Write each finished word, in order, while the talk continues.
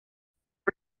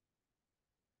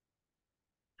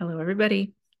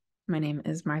everybody. My name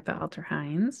is Martha Alter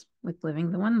Hines with Living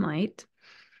the One Light.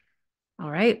 All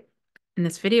right. In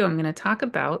this video, I'm going to talk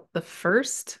about the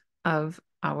first of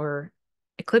our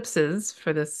eclipses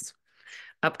for this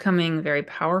upcoming, very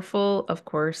powerful, of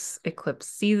course, eclipse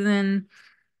season.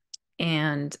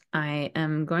 And I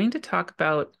am going to talk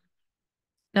about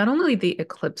not only the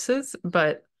eclipses,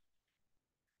 but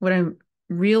what I'm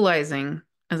realizing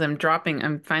as I'm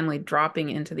finally dropping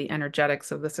into the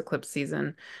energetics of this eclipse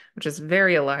season, which is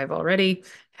very alive already,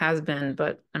 has been,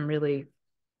 but the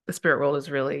spirit world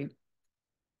is really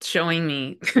showing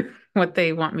me what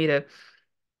they want me to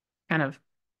kind of,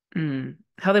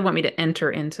 how they want me to enter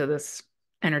into this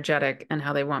energetic and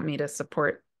how they want me to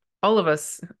support all of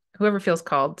us, whoever feels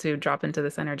called to drop into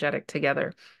this energetic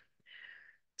together.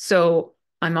 So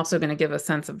I'm also going to give a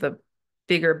sense of the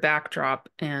bigger backdrop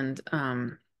and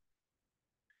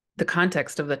the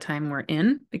context of the time we're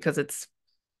in, because it's,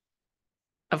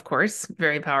 of course,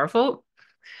 very powerful.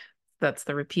 That's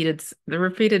the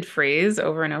repeated phrase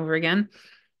over and over again.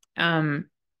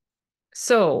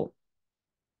 So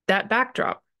that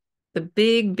backdrop, the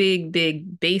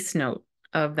big base note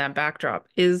of that backdrop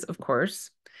is, of course,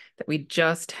 that we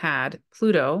just had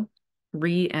Pluto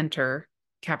re-enter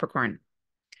Capricorn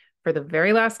for the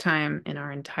very last time in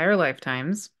our entire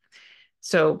lifetimes.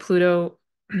 So Pluto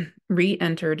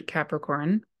re-entered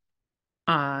Capricorn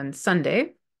on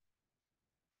Sunday,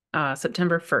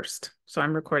 September 1st. So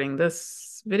I'm recording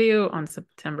this video on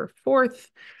September 4th.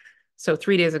 So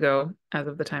 3 days ago, as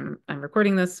of the time I'm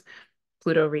recording this,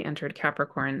 Pluto re-entered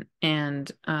Capricorn. And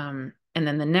then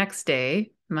the next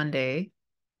day, Monday,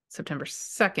 September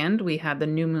 2nd, we had the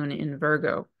new moon in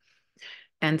Virgo.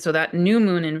 And so that new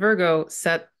moon in Virgo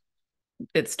started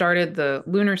the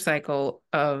lunar cycle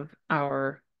of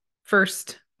our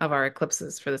first of our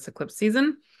eclipses for this eclipse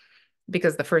season,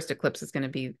 because the first eclipse is going to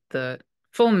be the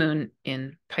full moon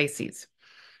in Pisces.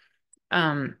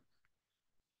 But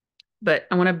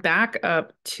I want to back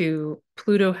up to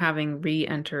Pluto having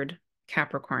re-entered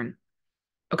Capricorn.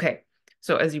 Okay,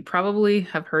 so as you probably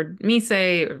have heard me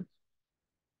say, or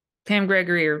Pam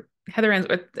Gregory or Heather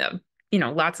Ensworth,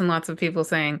 lots and lots of people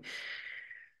saying,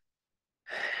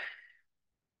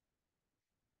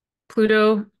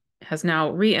 Pluto has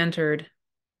now re-entered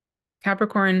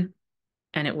Capricorn,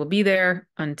 and it will be there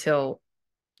until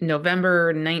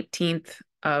November 19th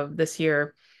of this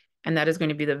year. And that is going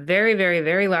to be the very, very,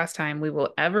 very last time we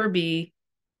will ever be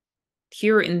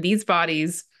here in these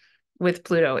bodies with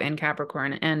Pluto in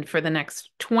Capricorn. And for the next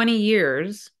 20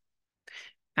 years,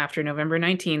 after November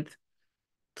 19th,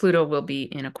 Pluto will be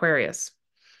in Aquarius.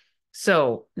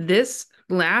 So this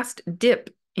last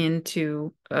dip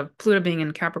into Pluto being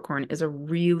in Capricorn is a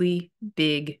really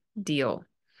big deal,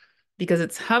 because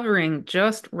it's hovering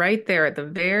just right there at the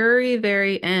very,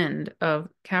 very end of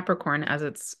Capricorn, as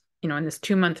it's, in this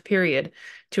 2 month period,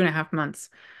 2.5 months.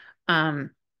 And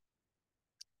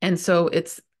so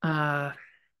it's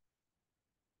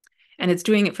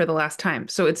doing it for the last time.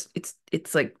 So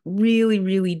it's like really,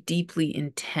 really deeply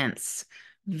intense,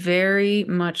 very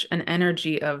much an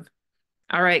energy of,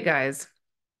 all right, guys,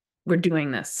 we're doing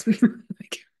this.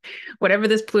 Like, whatever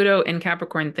this Pluto in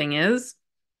Capricorn thing is,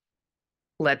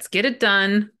 let's get it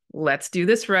done. Let's do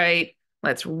this right.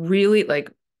 Let's really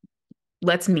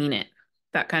let's mean it.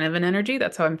 That kind of an energy.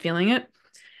 That's how I'm feeling it.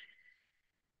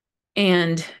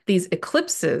 And these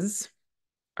eclipses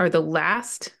are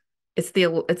it's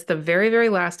the very, very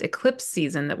last eclipse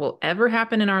season that will ever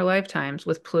happen in our lifetimes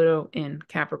with Pluto in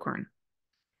Capricorn.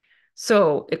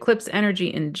 So eclipse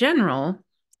energy in general,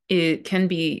 it can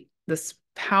be this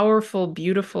powerful,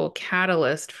 beautiful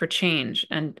catalyst for change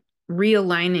and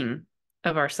realigning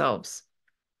of ourselves.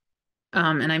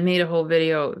 And I made a whole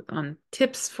video on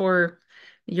tips for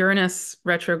Uranus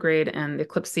retrograde and the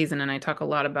eclipse season, and I talk a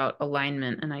lot about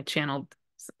alignment, and I channeled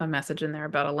a message in there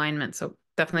about alignment. So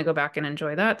definitely go back and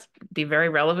enjoy that. Be very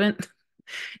relevant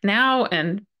now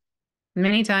and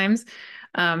many times,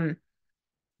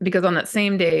 because on that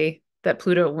same day that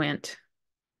Pluto went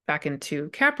back into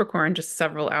Capricorn, just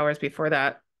several hours before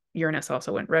that, Uranus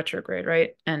also went retrograde,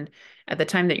 right? And at the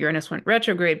time that Uranus went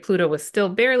retrograde, Pluto was still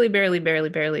barely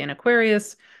in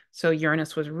Aquarius. So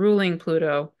Uranus was ruling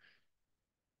Pluto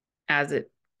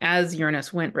as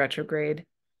Uranus went retrograde,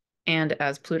 and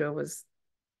as Pluto was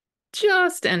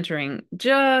just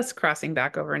crossing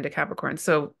back over into Capricorn.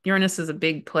 So Uranus is a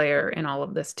big player in all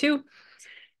of this too,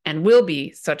 and will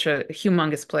be such a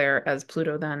humongous player as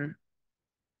Pluto then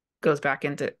goes back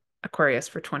into Aquarius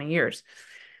for 20 years.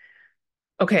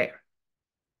 Okay.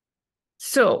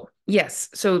 So, yes.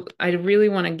 So I really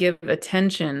want to give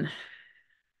attention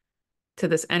to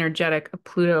this energetic of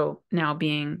Pluto now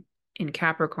being in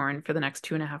Capricorn for the next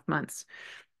 2.5 months,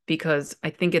 because I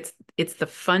think it's the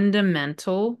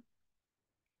fundamental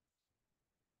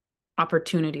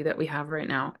opportunity that we have right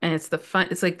now. And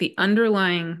it's like the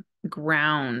underlying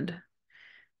ground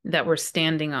that we're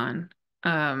standing on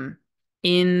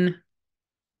in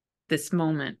this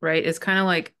moment, right? It's kind of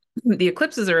like the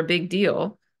eclipses are a big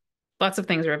deal. Lots of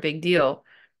things are a big deal.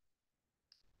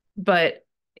 But,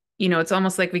 it's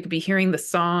almost like we could be hearing the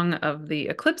song of the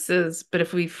eclipses, but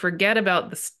if we forget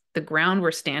about the ground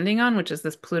we're standing on, which is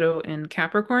this Pluto in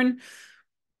Capricorn,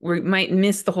 we might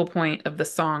miss the whole point of the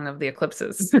song of the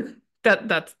eclipses.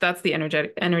 That's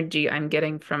the energy I'm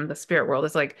getting from the spirit world.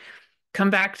 It's like, come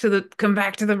back to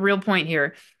the real point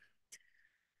here.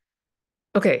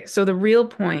 Okay, so the real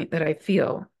point that I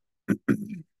feel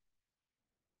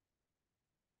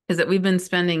is that we've been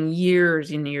spending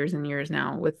years and years and years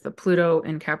now with the Pluto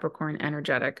and Capricorn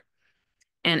energetic.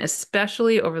 And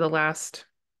especially over the last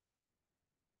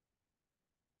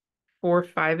 4,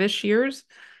 5-ish years,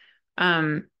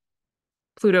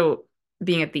 Pluto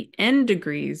being at the end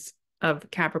degrees of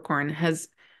Capricorn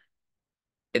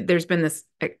there's been this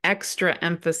extra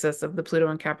emphasis of the Pluto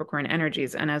and Capricorn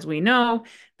energies. And as we know,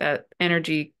 that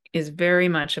energy is very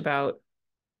much about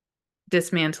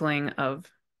dismantling of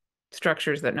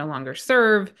structures that no longer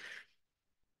serve,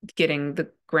 getting the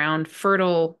ground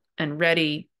fertile and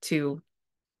ready to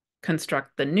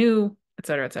construct the new, et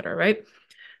cetera, right?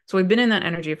 So we've been in that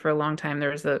energy for a long time.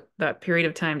 There was that period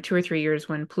of time, 2 or 3 years,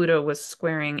 when Pluto was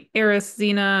squaring Eris,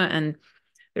 Xena, and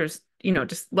there's,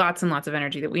 just lots and lots of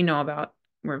energy that we know about.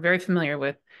 We're very familiar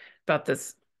with about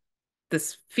this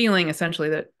feeling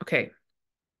essentially that, okay,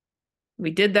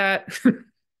 we did that.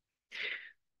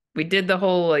 We did the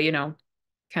whole,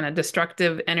 kind of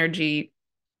destructive energy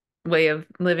way of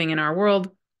living in our world.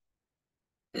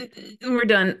 We're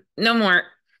done. No more.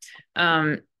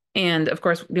 And of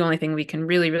course, the only thing we can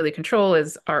really, really control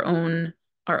is our own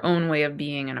way of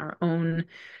being and our own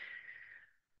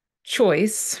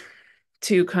choice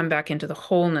to come back into the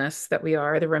wholeness that we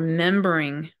are, the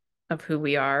remembering of who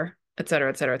we are, et cetera,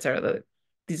 et cetera, et cetera.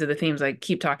 These are the themes I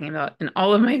keep talking about in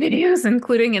all of my videos,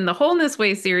 including in the Wholeness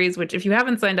Way series, which if you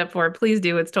haven't signed up for, please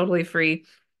do. It's totally free.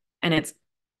 And it's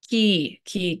key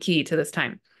to this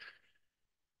time.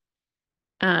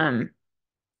 And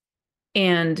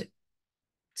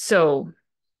so,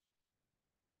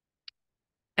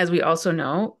 as we also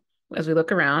know, as we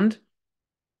look around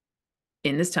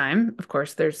in this time, of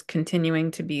course, there's continuing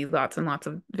to be lots and lots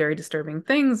of very disturbing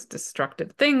things,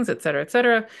 destructive things, et cetera, et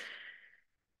cetera.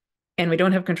 And we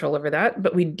don't have control over that,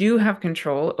 but we do have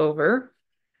control over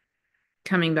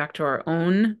coming back to our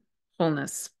own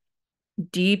wholeness,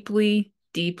 deeply,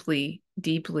 deeply,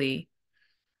 deeply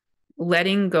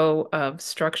letting go of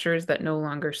structures that no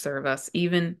longer serve us,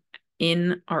 even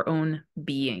in our own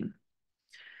being.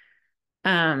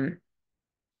 Okay,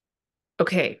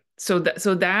 so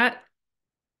that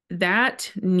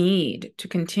need to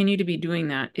continue to be doing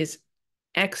that is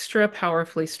extra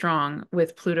powerfully strong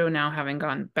with Pluto now having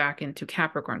gone back into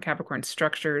Capricorn. Capricorn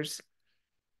structures,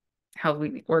 how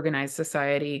we organize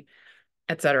society,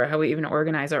 et cetera, how we even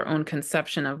organize our own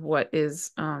conception of what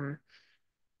is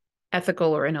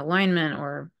ethical or in alignment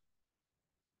or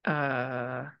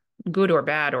good or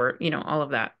bad, or, all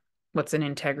of that. What's in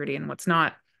integrity and what's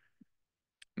not,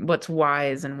 what's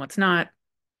wise and what's not.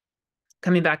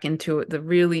 Coming back into the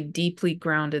really deeply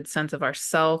grounded sense of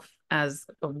ourself as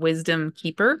a wisdom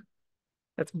keeper.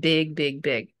 That's big, big,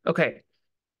 big. Okay.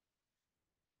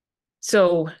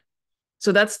 So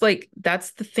that's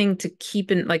the thing to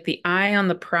keep in, like, the eye on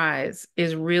the prize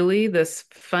is really this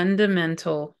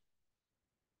fundamental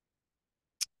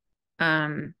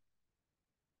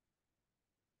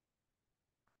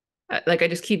like I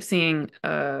just keep seeing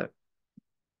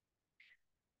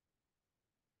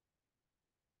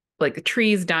like the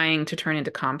trees dying to turn into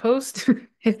compost,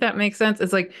 if that makes sense.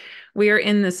 It's like we are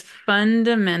in this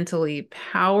fundamentally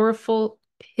powerful,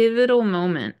 pivotal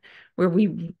moment where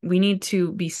we need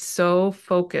to be so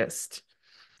focused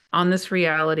on this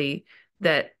reality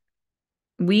that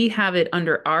we have it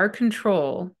under our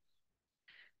control,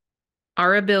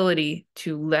 our ability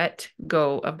to let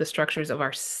go of the structures of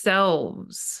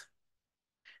ourselves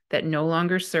that no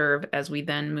longer serve as we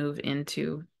then move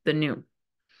into the new.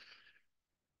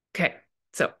 Okay,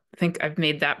 so I think I've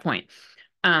made that point.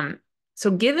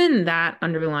 So given that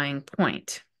underlying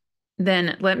point,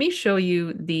 then let me show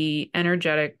you the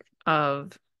energetic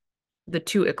of the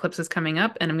 2 eclipses coming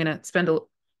up. And I'm going to spend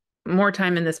more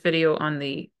time in this video on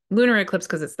the lunar eclipse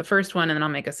because it's the first one. And then I'll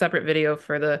make a separate video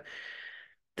for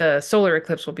the solar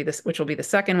eclipse, which will be the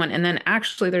second one. And then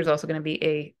actually there's also going to be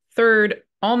a third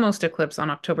almost eclipse on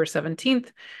October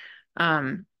 17th.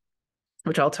 um,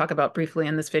 which I'll talk about briefly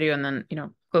in this video. And then,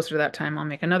 closer to that time, I'll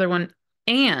make another one.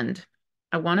 And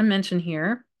I want to mention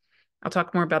here, I'll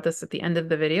talk more about this at the end of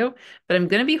the video, but I'm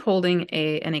going to be holding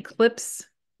an eclipse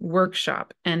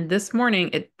workshop. And this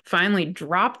morning it finally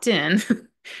dropped in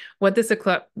what this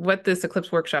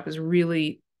eclipse workshop is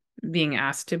really being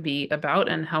asked to be about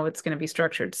and how it's going to be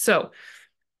structured. So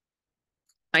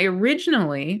I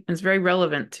originally, and it's very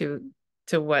relevant to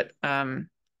what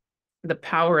the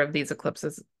power of these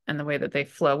eclipses and the way that they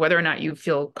flow, whether or not you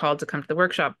feel called to come to the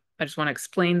workshop. I just want to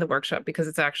explain the workshop because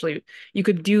it's actually, you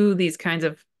could do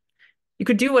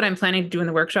what I'm planning to do in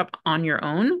the workshop on your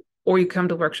own, or you come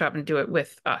to the workshop and do it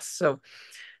with us. So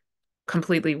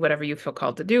completely whatever you feel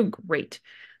called to do, great.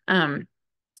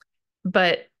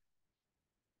 But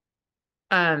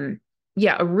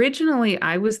yeah, originally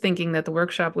I was thinking that the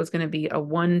workshop was going to be a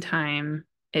one-time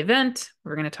event.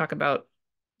 We're going to talk about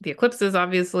the eclipses,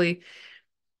 obviously,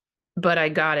 but I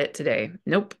got it today.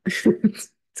 Nope.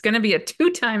 It's going to be a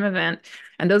two-time event.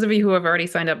 And those of you who have already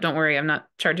signed up, don't worry, I'm not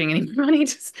charging any money.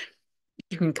 Just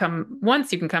you can come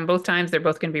once, you can come both times. They're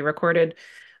both going to be recorded.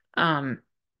 So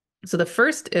the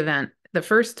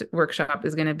first workshop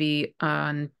is going to be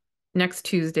on next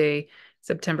Tuesday,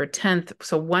 September 10th.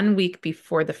 So 1 week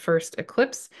before the first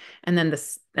eclipse. And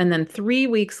then 3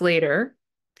 weeks later,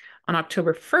 on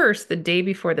October 1st, the day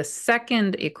before the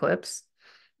second eclipse,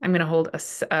 I'm going to hold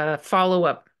a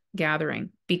follow-up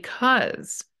gathering,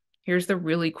 because here's the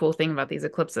really cool thing about these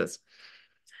eclipses.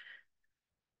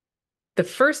 The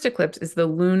first eclipse is the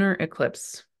lunar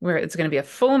eclipse, where it's going to be a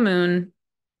full moon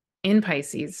in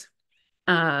Pisces.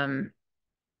 And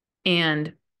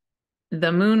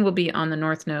the moon will be on the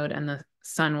north node and the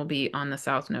sun will be on the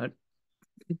south node.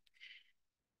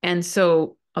 And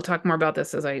so I'll talk more about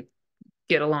this as I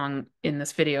get along in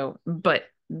this video. But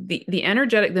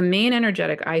the main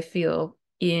energetic I feel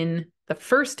in the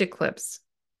first eclipse,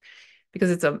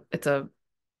 because it's a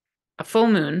full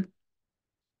moon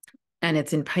and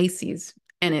it's in Pisces,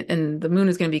 and the moon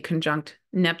is going to be conjunct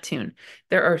Neptune.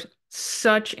 There are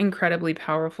such incredibly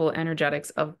powerful energetics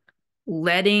of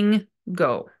letting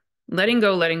go, letting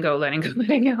go, letting go, letting go,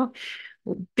 letting go,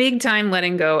 big time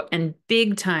letting go, and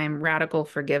big time radical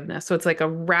forgiveness. So it's like a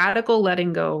radical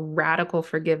letting go, radical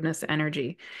forgiveness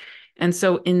energy. And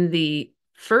so in the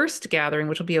first gathering,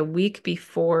 which will be a week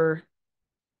before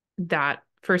that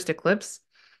first eclipse,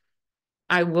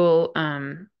 I'll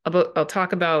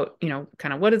talk about,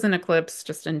 kind of what is an eclipse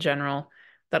just in general.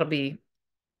 That'll be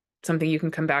something you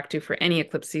can come back to for any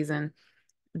eclipse season.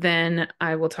 Then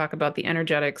I will talk about the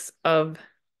energetics of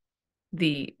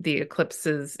the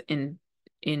eclipses in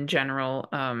general,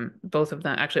 both of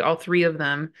them, actually all three of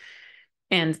them,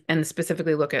 and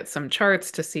specifically look at some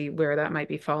charts to see where that might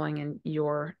be falling in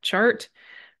your chart.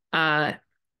 And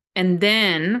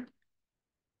then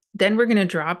we're going to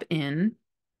drop in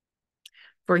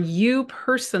for you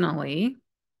personally,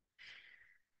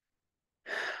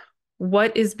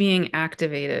 what is being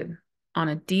activated on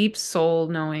a deep soul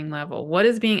knowing level? What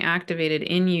is being activated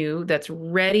in you that's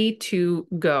ready to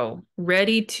go,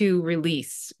 ready to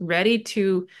release, ready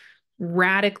to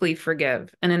radically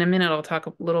forgive? And in a minute, I'll talk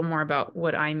a little more about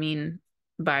what I mean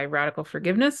by radical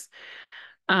forgiveness.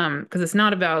 Because it's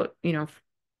not about,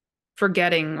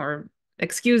 forgetting or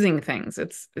excusing things.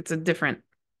 It's a different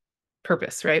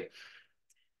purpose, right?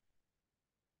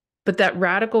 But that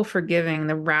radical forgiving,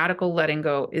 the radical letting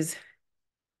go is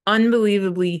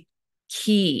unbelievably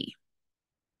key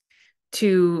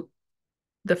to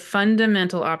the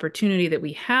fundamental opportunity that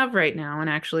we have right now,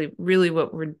 and actually really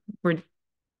what we're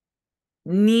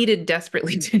needed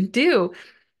desperately to do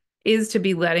is to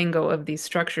be letting go of these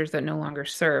structures that no longer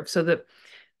serve. So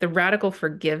the radical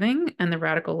forgiving and the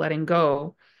radical letting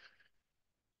go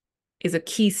is a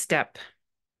key step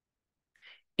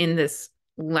in this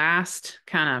last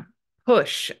kind of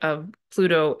push of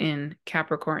Pluto in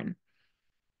Capricorn.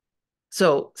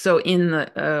 So in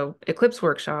the eclipse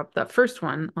workshop, that first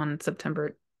one on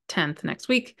September 10th next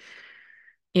week,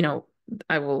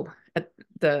 I will, at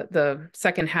the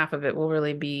second half of it will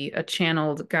really be a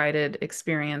channeled, guided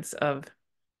experience of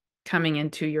coming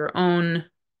into your own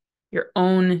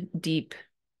deep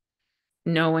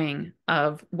knowing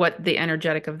of what the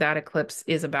energetic of that eclipse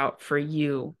is about for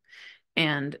you.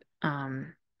 And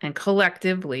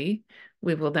collectively,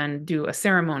 we will then do a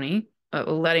ceremony,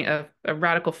 a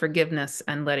radical forgiveness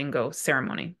and letting go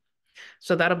ceremony.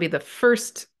 So that'll be the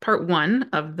first part one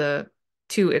of the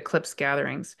 2 eclipse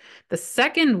gatherings. The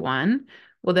second one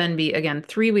will then be, again,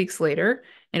 3 weeks later.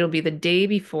 It'll be the day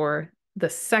before the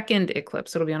second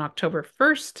eclipse. It'll be on October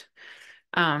 1st.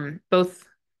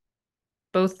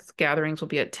 Both gatherings will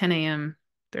be at 10 a.m.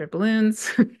 There are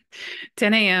balloons.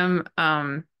 10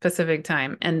 a.m. Pacific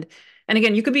time. And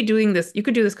again, you could be doing this, you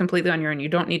could do this completely on your own. You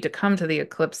don't need to come to the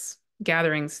eclipse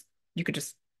gatherings. You could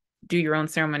just do your own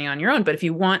ceremony on your own. But if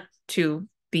you want to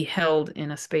be held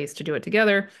in a space to do it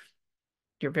together,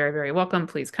 you're very, very welcome.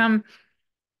 Please come.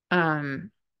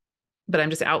 But I'm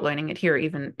just outlining it here,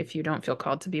 even if you don't feel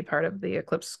called to be part of the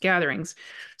eclipse gatherings.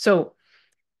 So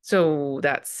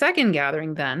that second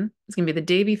gathering then is going to be the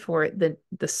day before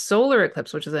the solar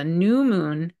eclipse, which is a new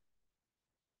moon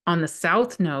on the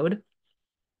south node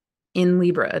in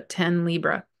Libra, a 10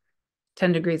 Libra,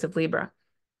 10 degrees of Libra.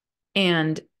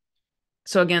 And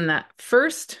so again, that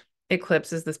first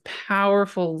eclipse is this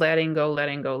powerful letting go,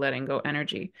 letting go, letting go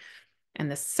energy. And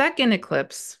the second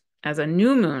eclipse as a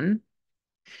new moon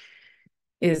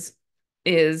is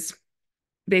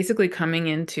basically coming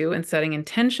into and setting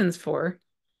intentions for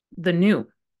the new,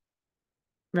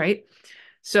 right?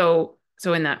 So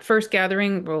in that first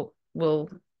gathering, we'll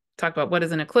talk about what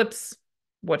is an eclipse,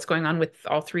 what's going on with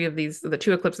all three of these, the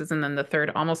two eclipses, and then the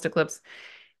third almost eclipse,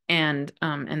 and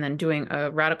then doing a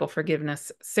radical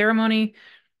forgiveness ceremony.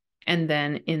 And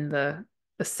then in the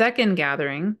second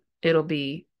gathering, it'll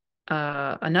be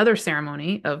another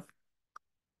ceremony of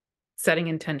setting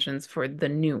intentions for the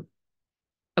new.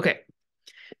 Okay.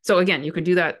 So again, you could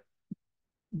do that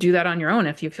on your own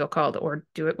if you feel called, or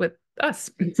do it with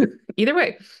us. Either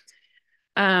way.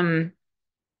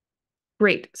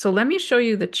 Great. So let me show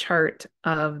you the chart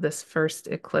of this first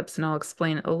eclipse, and I'll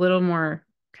explain a little more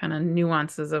kind of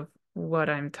nuances of what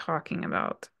I'm talking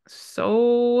about.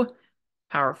 So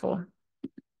powerful,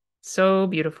 so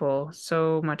beautiful,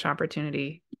 so much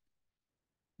opportunity,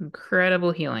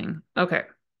 incredible healing. Okay.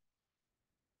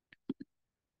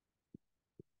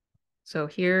 So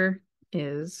here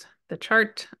is the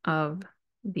chart of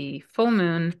the full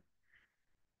moon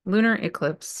lunar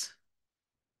eclipse,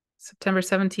 September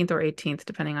 17th or 18th,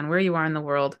 depending on where you are in the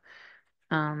world.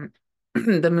 The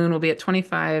moon will be at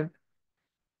 25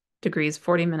 degrees,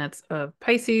 40 minutes of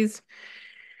Pisces.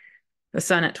 The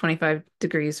sun at 25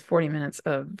 degrees, 40 minutes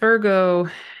of Virgo.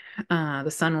 The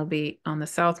sun will be on the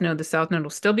south node. The south node will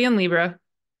still be in Libra.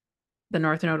 The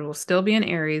north node will still be in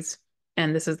Aries.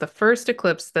 And this is the first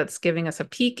eclipse that's giving us a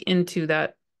peek into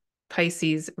that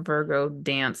Pisces Virgo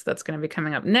dance that's going to be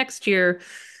coming up next year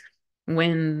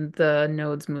when the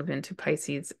nodes move into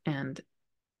Pisces and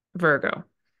Virgo.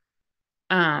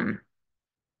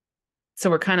 So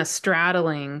we're kind of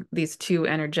straddling these two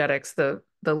energetics, the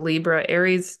Libra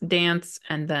Aries dance,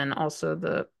 and then also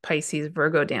the Pisces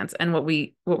Virgo dance. And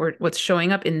what's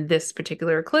showing up in this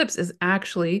particular eclipse is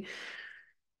actually,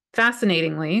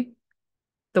 fascinatingly,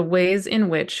 the ways in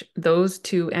which those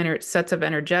two sets of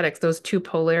energetics, those two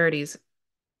polarities,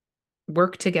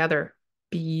 work together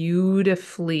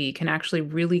beautifully, can actually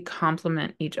really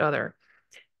complement each other.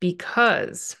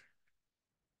 Because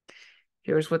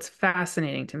here's what's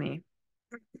fascinating to me.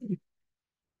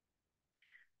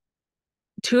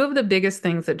 Two of the biggest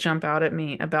things that jump out at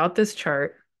me about this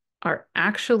chart are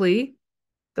actually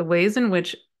the ways in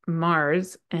which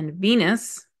Mars and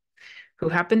Venus, who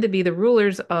happen to be the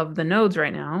rulers of the nodes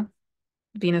right now,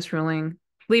 Venus ruling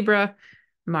Libra,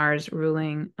 Mars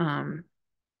ruling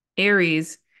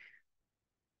Aries.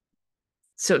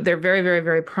 So they're very, very,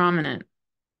 very prominent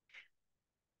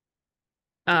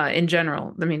in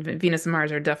general. I mean, Venus and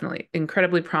Mars are definitely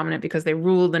incredibly prominent because they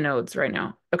rule the nodes right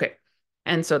now. Okay.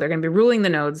 And so they're going to be ruling the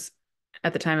nodes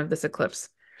at the time of this eclipse.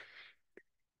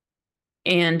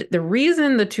 And the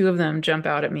reason the two of them jump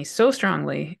out at me so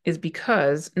strongly is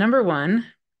because, number one,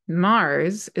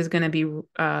 Mars is going to be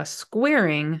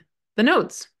squaring the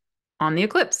nodes on the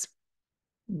eclipse.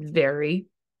 Very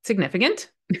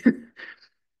significant.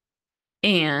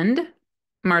 And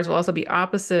Mars will also be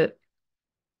opposite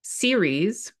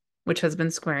Ceres, which has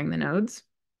been squaring the nodes.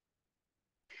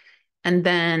 And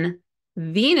then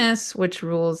Venus, which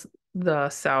rules the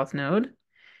south node,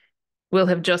 will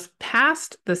have just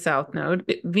passed the south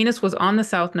node. Venus was on the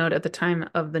south node at the time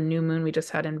of the new moon we just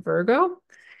had in Virgo.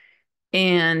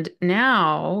 And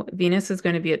now Venus is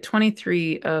going to be at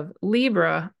 23 of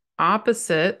Libra,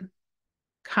 opposite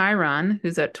Chiron,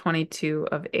 who's at 22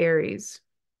 of Aries.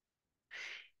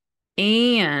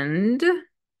 And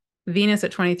Venus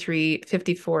at 23,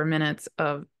 54 minutes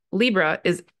of Libra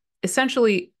is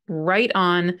essentially right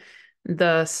on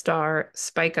the star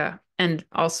Spica. And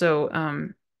also,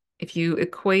 if you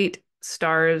equate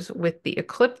stars with the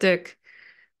ecliptic,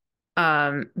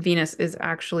 Venus is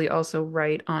actually also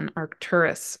right on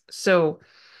Arcturus. So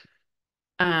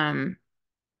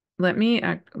let me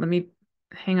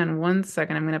hang on one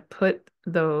second. I'm going to put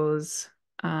those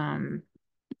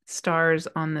stars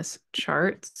on this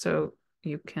chart. So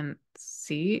you can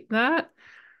see that.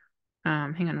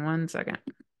 Hang on one second.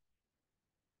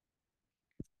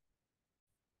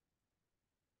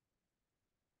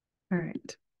 All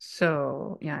right.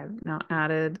 So yeah, I've now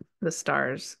added the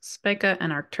stars, Spica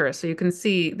and Arcturus. So you can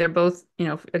see they're both,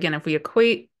 again, if we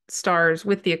equate stars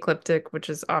with the ecliptic, which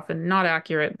is often not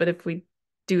accurate, but if we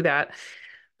do that,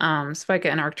 Spica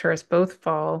and Arcturus both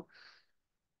fall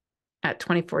at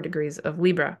 24 degrees of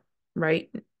Libra, right?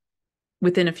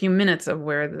 Within a few minutes of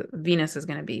where the Venus is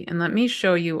going to be. And let me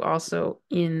show you also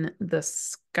in the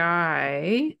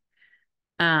sky,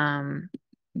 um,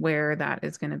 where that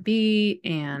is going to be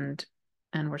and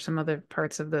where some other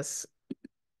parts of this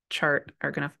chart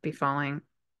are going to be falling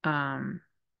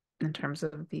in terms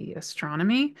of the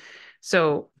astronomy.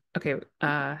 So, okay,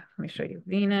 let me show you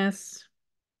Venus.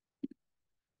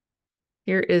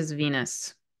 Here is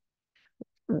Venus,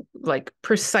 like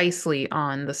precisely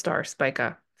on the star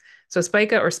Spica. So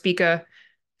Spica or Spica,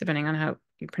 depending on how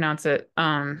you pronounce it,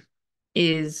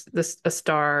 is a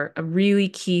star, a really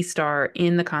key star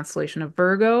in the constellation of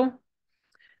Virgo.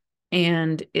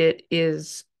 And it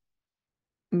is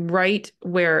right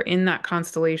where in that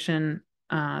constellation,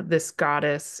 this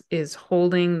goddess is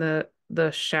holding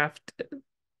the shaft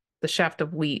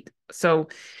of wheat. So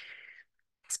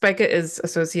Spica is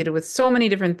associated with so many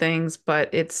different things,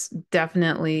 but it's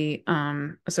definitely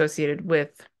associated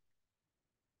with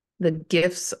the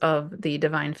gifts of the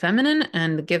divine feminine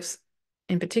and the gifts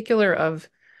in particular of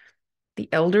the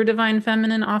elder divine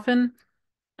feminine often.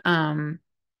 Um,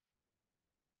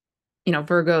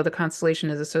 Virgo, the constellation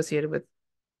is associated with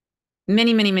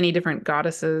many, many, many different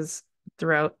goddesses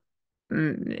throughout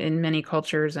in many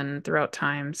cultures and throughout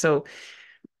time. So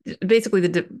basically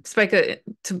the Spica,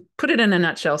 to put it in a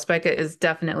nutshell, Spica is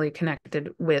definitely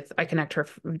connected with, I connect her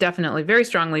definitely very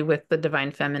strongly with the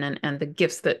divine feminine and the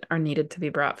gifts that are needed to be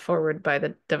brought forward by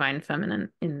the divine feminine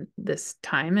in this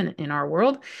time and in our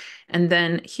world. And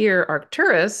then here,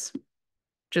 Arcturus,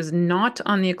 which is not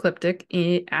on the ecliptic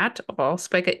at all.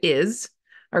 Spica is,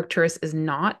 Arcturus is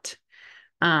not.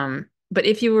 But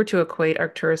if you were to equate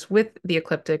Arcturus with the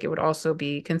ecliptic, it would also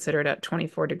be considered at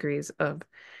 24 degrees of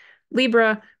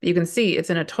Libra. But you can see it's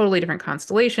in a totally different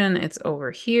constellation. It's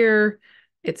over here.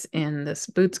 It's in this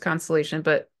Boots constellation.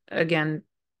 But again,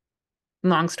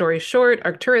 long story short,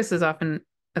 Arcturus is often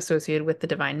associated with the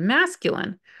divine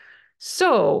masculine.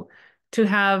 So to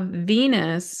have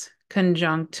Venus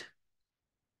conjunct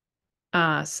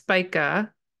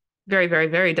Spica, very, very,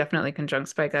 very definitely conjunct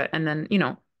Spica, and then,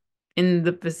 in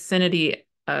the vicinity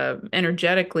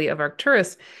energetically of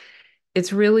Arcturus,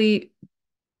 it's really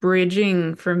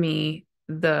bridging for me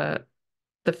the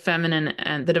feminine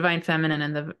and the divine feminine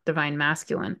and the divine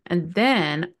masculine. And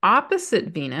then opposite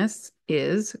Venus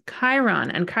is Chiron.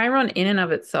 And Chiron in and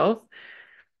of itself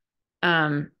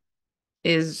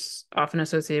is often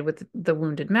associated with the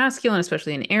wounded masculine,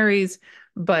 especially in Aries,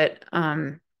 but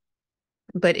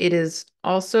it is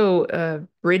also a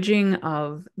bridging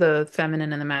of the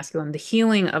feminine and the masculine, the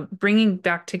healing of bringing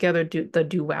back together the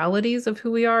dualities of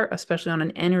who we are, especially on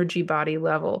an energy body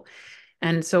level.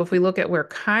 And so if we look at where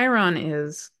Chiron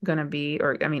is going to be,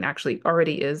 or I mean, actually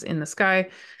already is in the sky,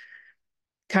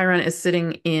 Chiron is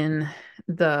sitting it's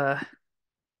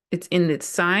in its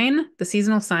sign, the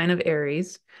seasonal sign of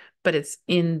Aries, but it's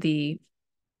in the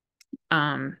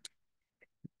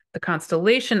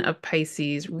constellation of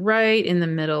Pisces, right in the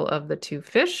middle of the two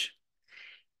fish,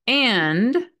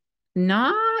 and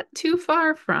not too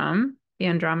far from the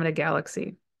Andromeda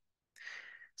Galaxy.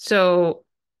 So,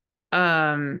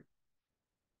 so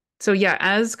yeah,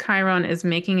 as Chiron is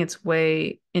making its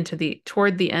way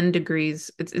toward the end degrees,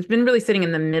 it's been really sitting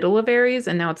in the middle of Aries,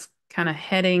 and now it's kind of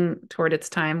heading toward its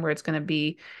time where it's going to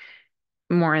be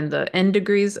more in the end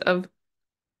degrees of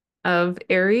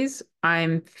Aries.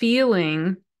 I'm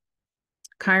feeling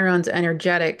Chiron's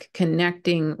energetic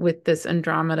connecting with this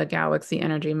Andromeda Galaxy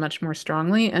energy much more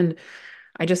strongly. And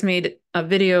I just made a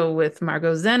video with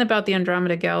Margot Zen about the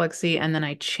Andromeda Galaxy, and then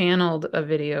I channeled a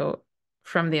video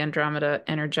from the Andromeda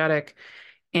energetic.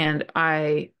 And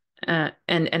and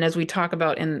as we talk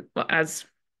about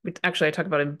I talk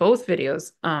about in both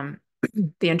videos,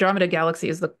 the Andromeda Galaxy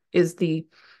is the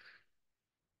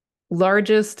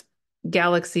largest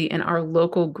galaxy in our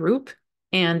local group,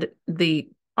 and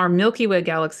our Milky Way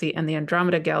galaxy and the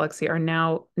Andromeda Galaxy are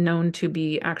now known to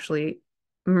be actually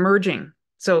merging.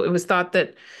 So it was thought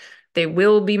that they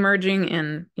will be merging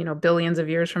in, billions of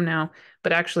years from now.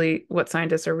 But actually, what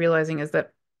scientists are realizing is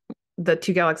that the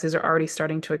two galaxies are already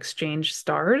starting to exchange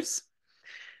stars,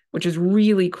 which is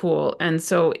really cool. And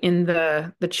so in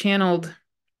the channeled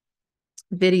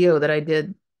video that I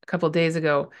did a couple of days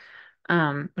ago,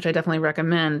 which I definitely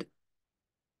recommend,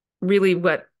 really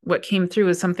what came through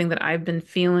is something that I've been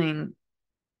feeling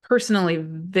personally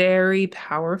very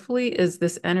powerfully, is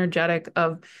this energetic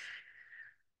of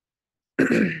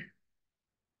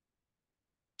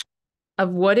of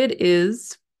what it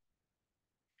is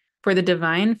for the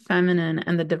divine feminine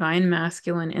and the divine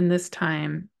masculine in this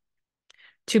time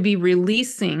to be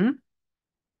releasing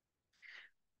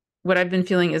what I've been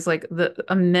feeling is like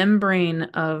a membrane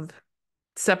of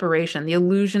separation, the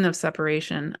illusion of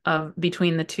separation of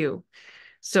between the two.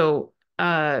 So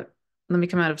let me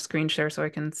come out of screen share so I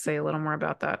can say a little more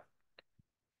about that.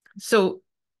 So,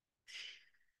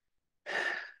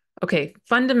 okay,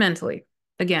 fundamentally,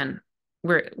 again,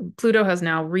 where Pluto has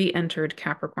now re-entered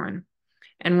Capricorn.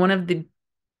 And one of the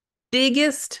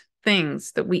biggest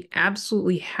things that we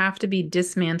absolutely have to be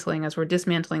dismantling as we're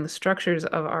dismantling the structures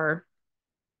of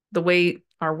the way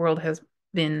our world has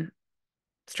been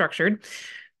structured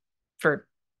for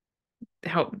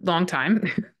how long time,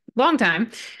 long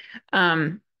time,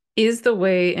 is the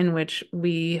way in which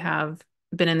we have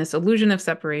been in this illusion of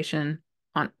separation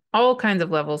on all kinds of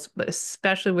levels, but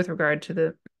especially with regard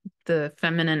to the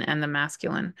feminine and the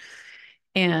masculine,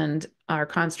 and our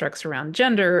constructs around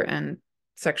gender and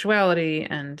sexuality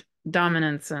and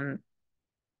dominance and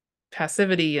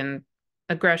passivity and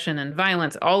aggression and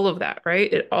violence, all of that,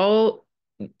 right? It all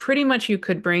pretty much you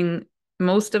could bring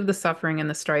most of the suffering and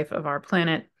the strife of our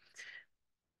planet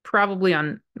probably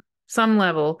on some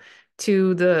level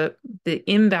to the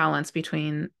imbalance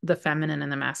between the feminine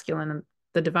and the masculine, and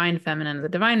the divine feminine and the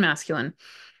divine masculine.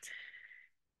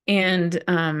 And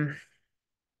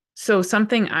so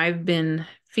something I've been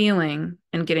feeling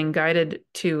and getting guided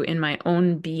to in my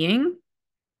own being,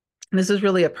 this is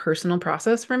really a personal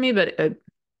process for me, but I'm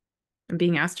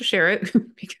being asked to share it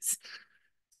because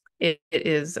it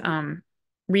is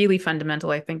really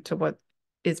fundamental, I think, to what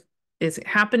is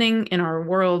happening in our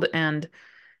world and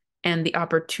the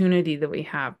opportunity that we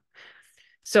have.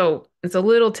 So it's a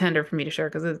little tender for me to share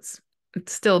because it's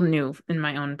still new in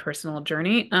my own personal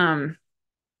journey. And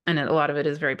a lot of it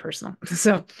is very personal.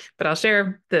 So, but I'll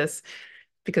share this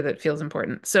because it feels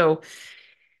important. So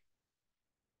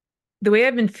the way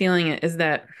I've been feeling it is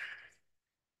that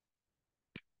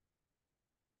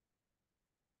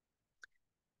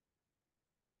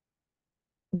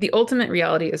the ultimate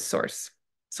reality is source.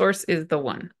 Source is the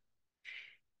one.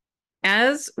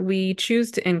 As we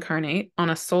choose to incarnate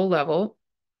on a soul level,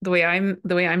 the way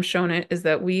I'm shown it is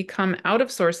that we come out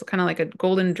of source kind of like a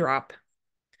golden drop.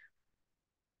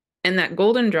 And that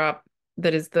golden drop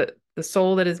that is the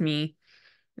soul that is me,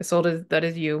 the soul that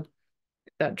is you,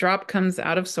 that drop comes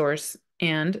out of source.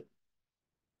 And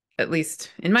at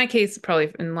least in my case,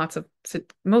 probably in most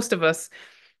of us,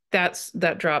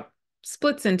 that drop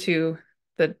splits into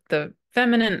the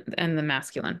feminine and the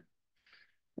masculine.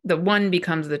 The one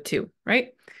becomes the two,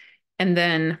 right? And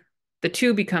then the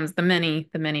two becomes the many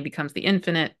becomes the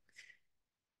infinite.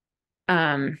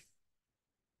 Um,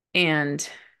 and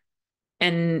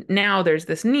now there's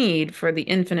this need for the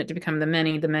infinite to become the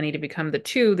many to become the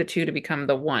two to become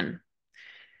the one.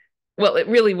 Well, it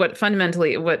really, what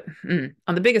fundamentally, on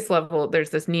the biggest level, there's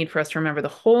this need for us to remember the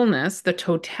wholeness, the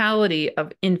totality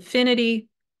of infinity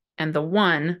and the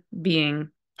one being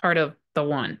part of the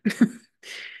one.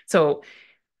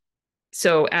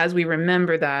 So, as we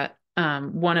remember that,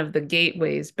 one of the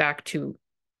gateways back to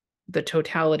the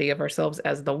totality of ourselves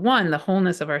as the one, the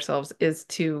wholeness of ourselves, is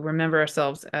to remember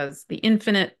ourselves as the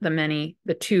infinite, the many,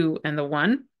 the two, and the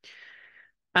one.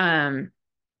 Um,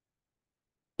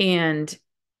 and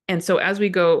so as we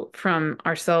go from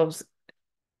ourselves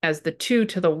as the two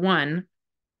to the one,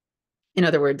 in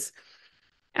other words,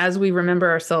 as we remember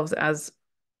ourselves as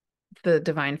the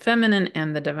divine feminine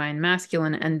and the divine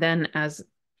masculine, and then as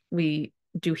we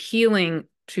do healing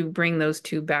to bring those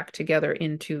two back together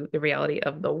into the reality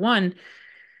of the one,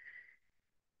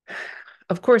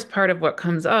 of course, part of what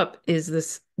comes up is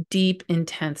this deep,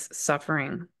 intense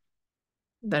suffering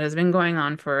that has been going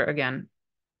on for, again,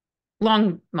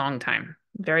 long time,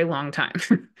 very long time.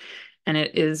 And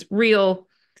it is real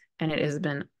and it has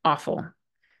been awful,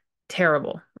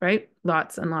 terrible, right?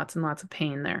 Lots and lots and lots of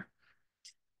pain there.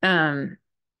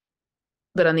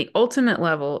 But on the ultimate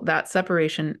level, that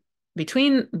separation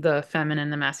between the feminine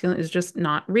and the masculine is just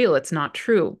not real. It's not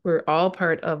true. We're all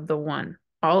part of the one.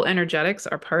 All energetics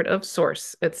are part of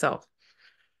source itself.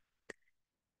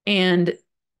 And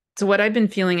so what I've been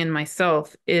feeling in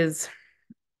myself is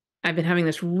I've been having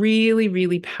this really,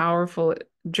 really powerful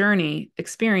journey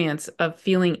experience of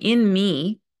feeling in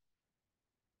me,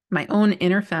 my own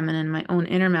inner feminine, my own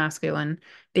inner masculine,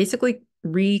 basically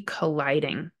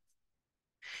recolliding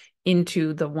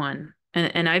into the one.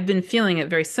 And I've been feeling it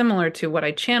very similar to what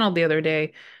I channeled the other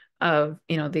day of,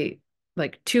 the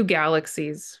like two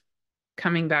galaxies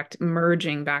coming back to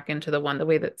merging back into the one, the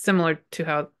way that similar to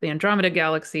how the Andromeda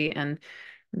galaxy and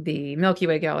the Milky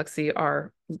Way galaxy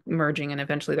are merging and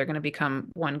eventually they're going to become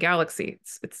one galaxy.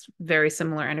 It's very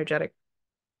similar energetic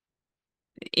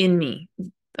in me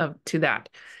to that.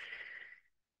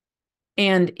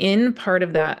 And in part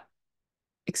of that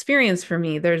experience for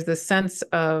me, there's this sense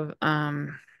of that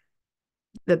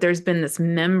there's been this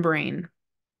membrane.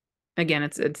 Again,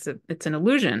 it's an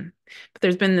illusion, but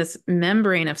there's been this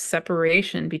membrane of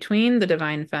separation between the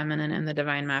divine feminine and the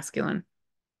divine masculine.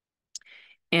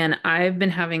 And I've been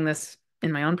having this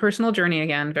in my own personal journey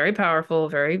again, very powerful,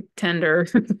 very tender,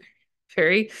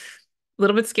 very a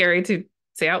little bit scary to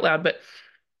say out loud, but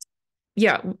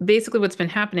yeah, basically what's been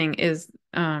happening is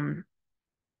like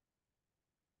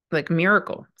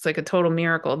miracle. It's like a total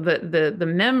miracle. The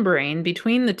membrane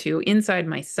between the two inside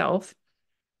myself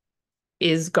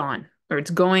is gone, or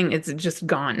it's just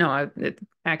gone. No, it's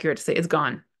accurate to say it's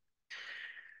gone.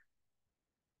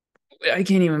 I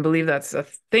can't even believe that's a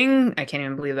thing. I can't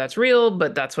even believe that's real,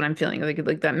 but that's what I'm feeling.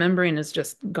 Like that membrane is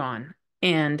just gone.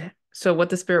 And so what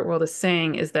the spirit world is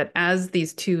saying is that as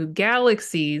these two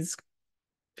galaxies,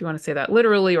 if you want to say that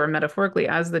literally or metaphorically,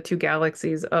 as the two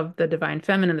galaxies of the divine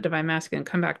feminine and the divine masculine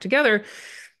come back together,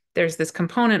 there's this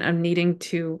component of needing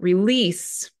to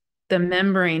release the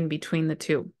membrane between the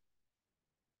two.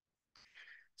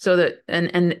 So that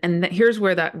and here's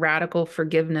where that radical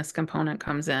forgiveness component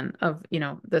comes in of,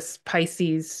 this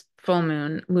Pisces full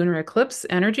moon lunar eclipse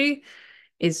energy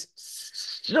is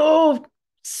so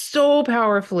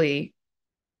powerfully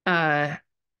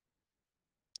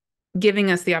giving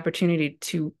us the opportunity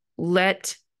to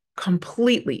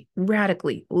completely,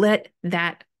 radically let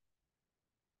that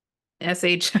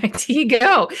SHIT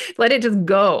go. Let it just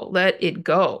go. Let it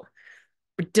go.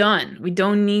 We're done. We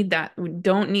don't need that. We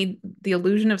don't need the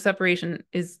illusion of separation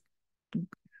it's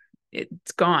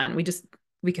gone.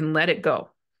 We can let it go.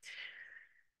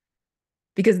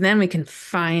 Because then we can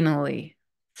finally,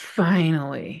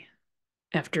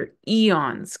 after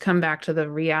eons, come back to the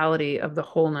reality of the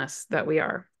wholeness that we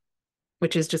are,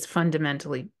 which is just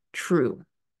fundamentally true.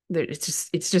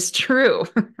 It's just true,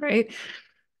 right?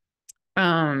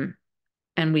 And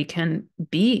we can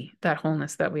be that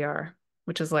wholeness that we are,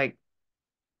 which is like,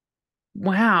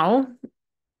 wow,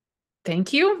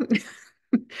 thank you.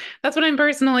 That's what I'm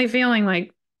personally feeling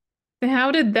like.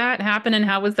 How did that happen and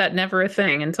how was that never a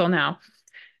thing until now?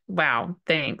 Wow,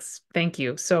 thanks. Thank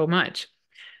you so much.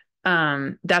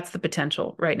 That's the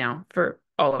potential right now for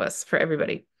all of us, for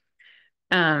everybody.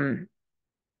 And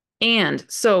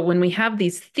so when we have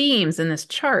these themes in this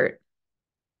chart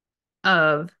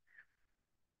of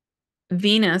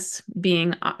Venus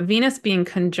being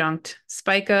conjunct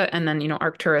Spica, and then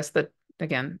Arcturus, that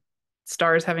again,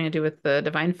 stars having to do with the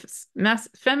divine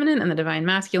feminine and the divine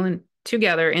masculine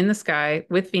together in the sky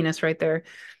with Venus right there,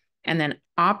 and then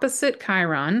opposite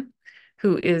Chiron,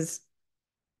 who is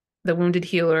the wounded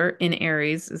healer in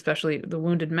Aries, especially the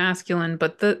wounded masculine,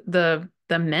 but the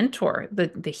mentor,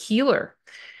 the healer,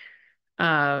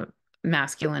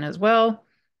 masculine as well,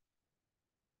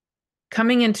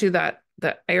 coming into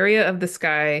the area of the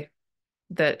sky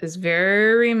that is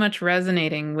very much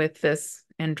resonating with this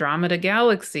Andromeda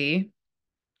galaxy,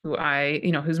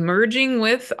 who's merging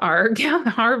with our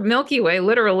Milky Way,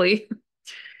 literally.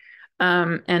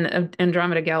 And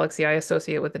Andromeda galaxy I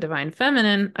associate with the divine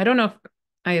feminine. I don't know if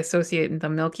I associate the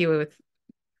Milky Way with,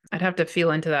 I'd have to feel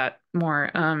into that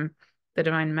more. The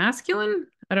divine masculine,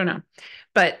 I don't know.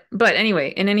 But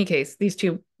anyway, in any case, these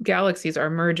two galaxies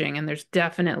are merging, and there's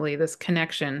definitely this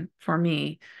connection for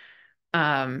me,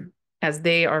 as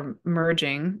they are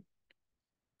merging,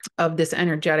 of this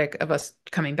energetic of us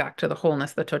coming back to the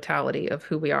wholeness, the totality of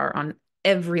who we are on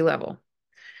every level.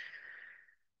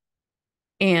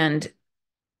 And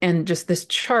just this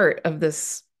chart of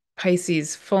this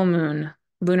Pisces full moon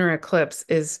lunar eclipse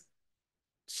is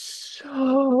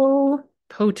so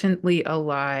potently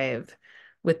alive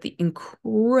with the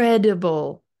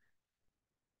incredible,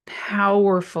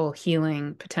 powerful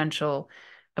healing potential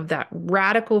of that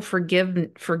radical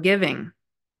forgiving,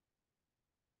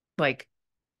 like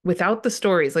without the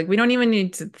stories. Like we don't even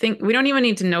need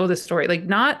to know the story, like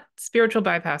not spiritual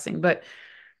bypassing, but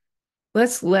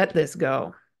let's let this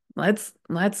go. Let's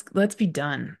be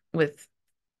done with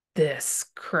this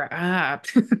crap.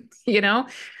 you know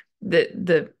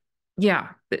the yeah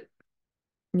the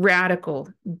radical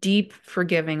deep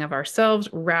forgiving of ourselves,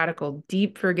 radical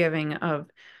deep forgiving of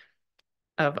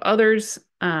others.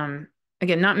 Again,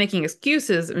 not making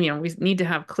excuses. We need to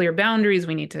have clear boundaries.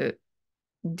 We need to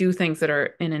do things that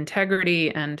are in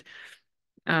integrity and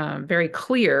very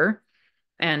clear,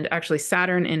 And actually,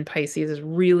 Saturn in Pisces is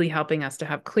really helping us to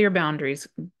have clear boundaries,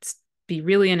 be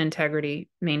really in integrity,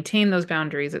 maintain those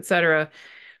boundaries, etc.,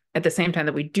 at the same time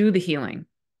that we do the healing,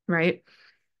 right?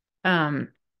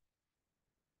 But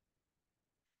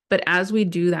as we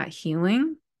do that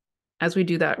healing, as we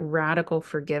do that radical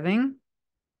forgiving,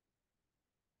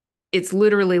 it's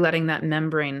literally letting that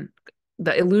membrane,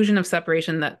 the illusion of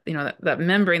separation, that, that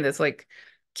membrane that's like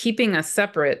keeping us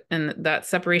separate, and that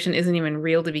separation isn't even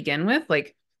real to begin with.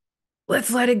 Like,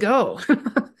 let's let it go.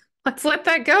 Let's let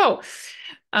that go.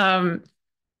 Um,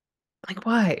 like,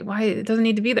 why? Why? It doesn't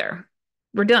need to be there.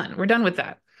 We're done. We're done with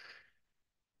that.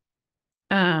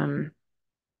 Um,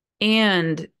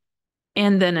 and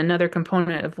and then another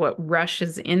component of what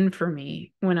rushes in for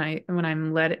me when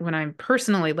I'm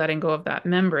personally letting go of that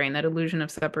membrane, that illusion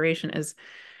of separation, is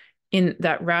in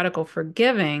that radical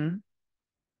forgiving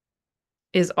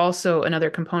is also another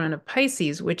component of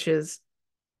Pisces, which is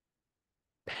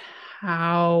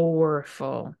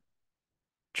powerful,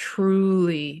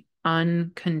 truly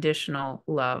unconditional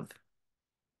love.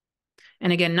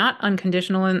 And again, not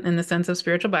unconditional in the sense of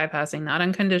spiritual bypassing, not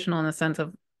unconditional in the sense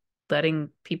of letting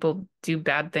people do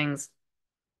bad things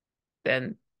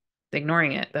and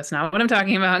ignoring it. That's not what I'm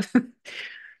talking about.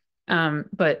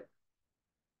 But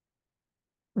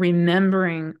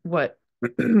remembering what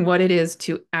what it is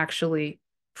to actually,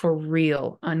 for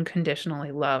real,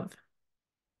 unconditionally love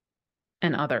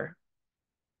an other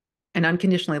and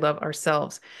unconditionally love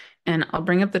ourselves. And I'll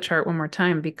bring up the chart one more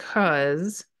time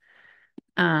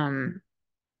um,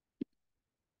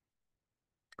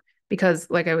 because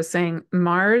like I was saying,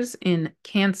 Mars in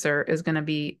Cancer is going to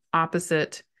be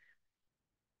opposite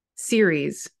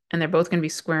Ceres, and they're both going to be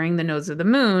squaring the nodes of the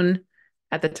moon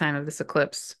at the time of this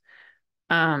eclipse.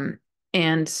 Um,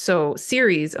 and so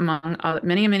Ceres, among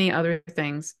many, many other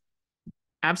things,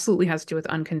 absolutely has to do with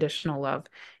unconditional love.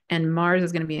 And Mars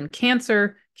is going to be in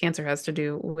Cancer. Cancer has to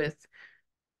do with,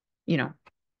 you know,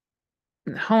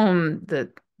 home,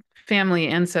 the family,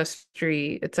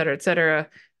 ancestry, et cetera, et cetera.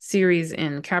 Ceres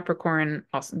in Capricorn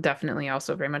also definitely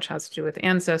also very much has to do with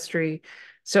ancestry.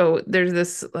 So there's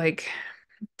this like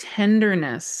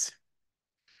tenderness.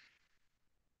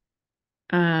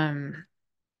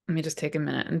 Let me just take a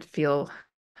minute and feel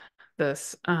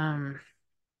this. Mm,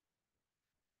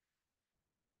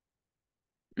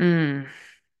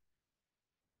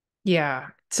 yeah.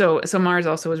 So Mars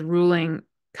also is ruling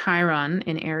Chiron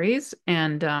in Aries,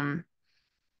 and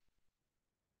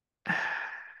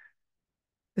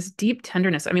this deep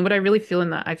tenderness. I mean, what I really feel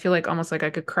in that, I feel like almost like I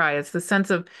could cry. It's the sense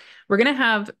of we're going to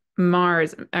have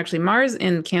Mars, actually, Mars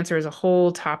in Cancer is a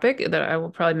whole topic that I will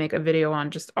probably make a video on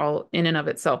just all in and of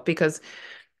itself, because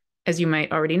as you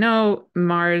might already know,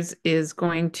 Mars is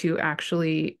going to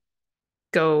actually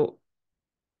go,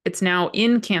 it's now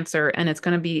in Cancer, and it's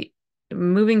going to be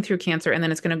moving through Cancer, and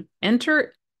then it's going to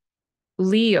enter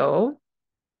Leo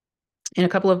in a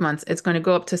couple of months. It's going to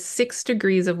go up to 6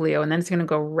 degrees of Leo, and then it's going to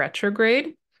go retrograde,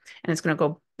 and it's going to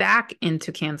go back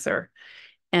into Cancer.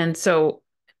 And so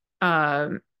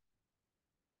um,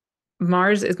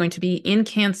 Mars is going to be in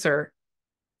Cancer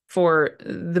for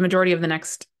the majority of the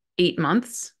next 8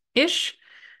 months-ish,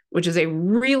 which is a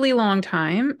really long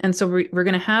time. And so we're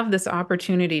going to have this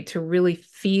opportunity to really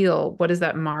feel what is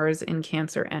that Mars in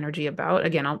Cancer energy about.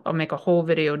 Again, I'll make a whole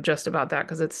video just about that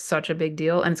because it's such a big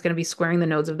deal. And it's going to be squaring the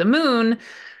nodes of the moon,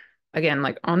 again,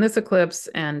 like on this eclipse.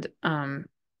 And,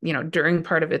 during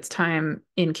part of its time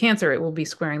in Cancer, it will be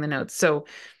squaring the nodes. So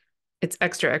it's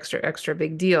extra, extra, extra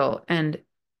big deal. And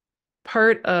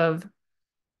part of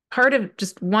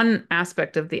just one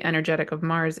aspect of the energetic of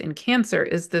Mars in Cancer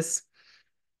is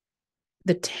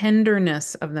the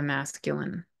tenderness of the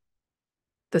masculine,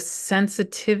 the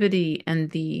sensitivity and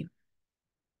the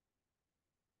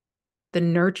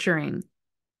nurturing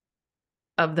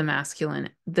of the masculine,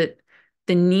 the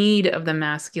need of the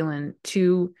masculine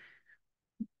to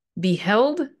be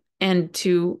held and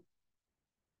to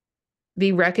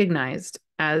be recognized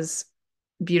as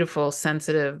beautiful,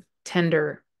 sensitive,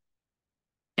 tender,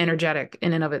 energetic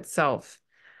in and of itself.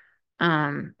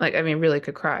 Like, I mean, really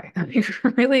could cry. I mean,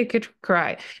 really could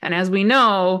cry. And as we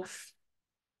know,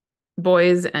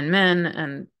 boys and men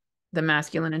and the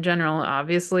masculine in general,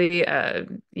 obviously,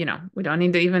 we don't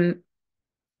need to even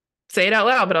say it out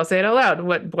loud, but I'll say it out loud.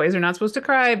 What boys are not supposed to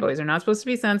cry, boys are not supposed to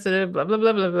be sensitive, blah, blah,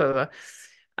 blah, blah, blah, blah.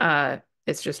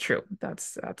 It's just true.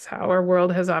 That's how our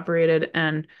world has operated.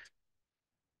 And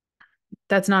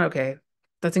that's not okay.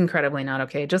 That's incredibly not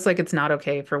okay. Just like it's not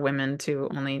okay for women to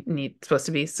supposed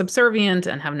to be subservient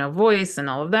and have no voice and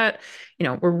all of that.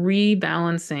 We're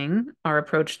rebalancing our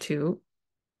approach to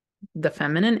the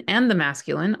feminine and the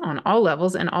masculine on all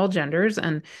levels and all genders.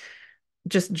 And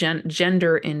just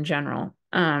gender in general,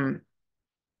 and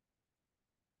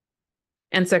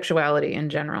sexuality in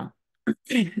general.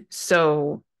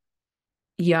 So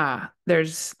yeah,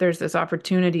 there's this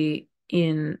opportunity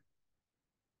in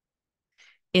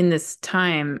this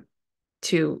time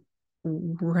to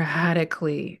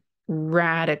radically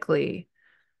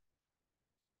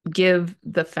give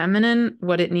the feminine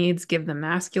what it needs, give the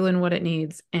masculine what it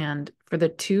needs, and for the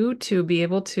two to be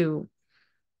able to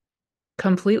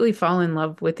completely fall in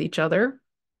love with each other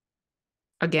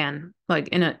again, like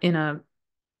in a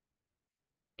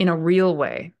real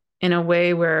way, in a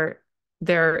way where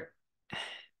they're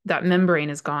that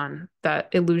membrane is gone, that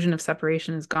illusion of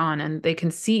separation is gone, and they can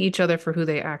see each other for who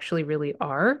they actually really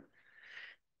are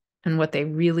and what they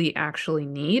really actually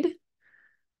need.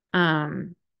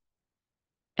 Um,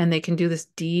 and they can do this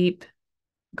deep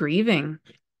grieving.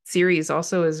 Series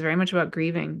also is very much about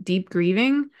grieving, deep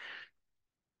letting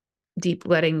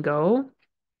go,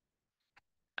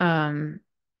 um,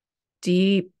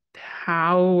 deep,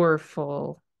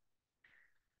 powerful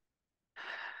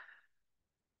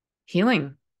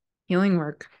healing, healing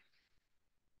work.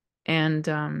 And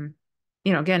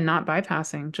again, not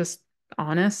bypassing, just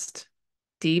honest,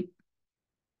 deep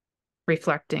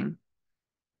reflecting,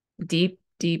 deep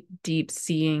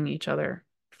seeing each other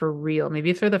for real,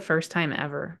 maybe for the first time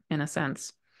ever, in a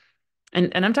sense.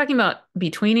 And I'm talking about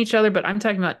between each other, but I'm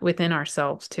talking about within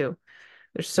ourselves too.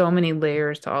 There's so many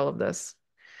layers to all of this.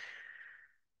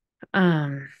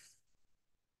 Um,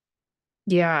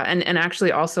 yeah, and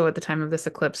actually also at the time of this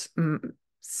eclipse,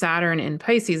 Saturn in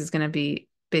Pisces is going to be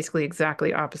basically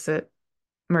exactly opposite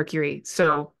Mercury.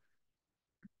 So,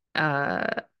 uh,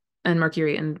 and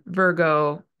Mercury in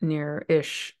Virgo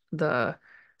near-ish the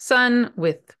Sun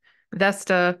with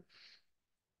Vesta,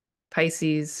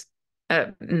 Pisces,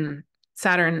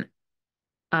 Saturn,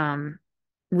 um,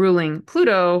 ruling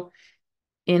Pluto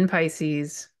in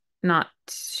Pisces, not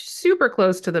super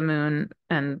close to the moon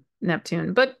and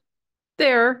Neptune, but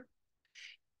there.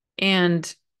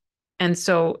 And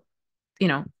so,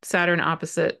 Saturn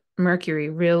opposite Mercury,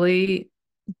 really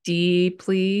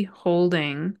deeply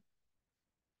holding,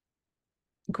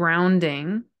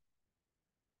 grounding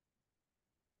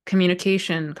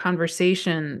communication,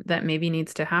 conversation that maybe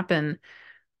needs to happen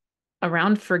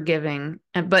around forgiving,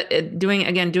 but doing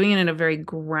it in a very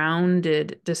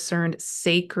grounded, discerned,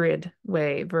 sacred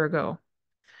way, Virgo.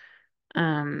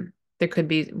 There could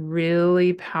be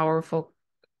really powerful,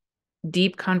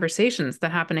 deep conversations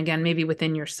that happen again, maybe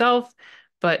within yourself,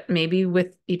 but maybe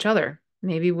with each other,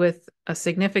 maybe with a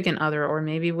significant other, or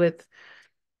maybe with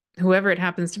whoever it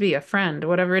happens to be, a friend,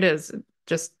 whatever it is,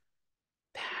 just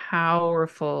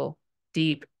powerful,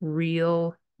 deep,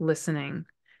 real listening,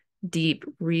 deep,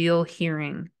 real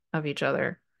hearing of each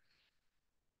other,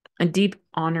 a deep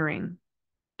honoring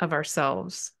of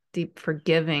ourselves, deep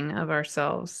forgiving of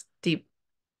ourselves, deep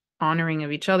honoring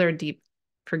of each other, deep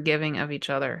forgiving of each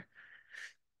other.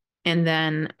 And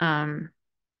then,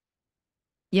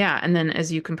 yeah, and then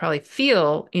as you can probably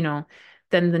feel,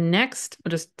 then the next,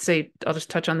 I'll just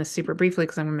touch on this super briefly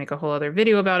because I'm going to make a whole other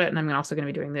video about it. And I'm also going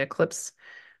to be doing the eclipse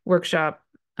workshop.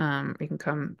 You can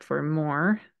come for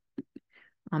more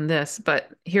on this, but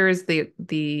here's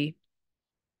the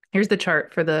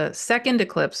chart for the second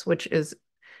eclipse, which is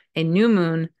a new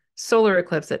moon solar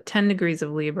eclipse at 10 degrees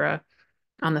of Libra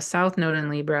on the south node in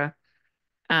Libra.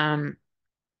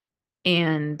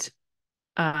 And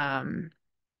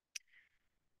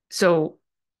so,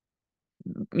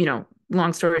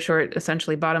 long story short,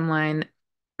 essentially bottom line,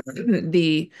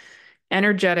 the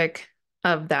energetic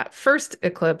of that first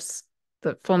eclipse,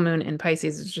 the full moon in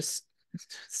Pisces, is just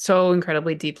so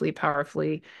incredibly deeply,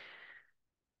 powerfully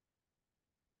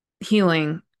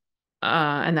healing,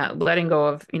 and that letting go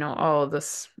of, all of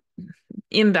this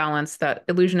imbalance, that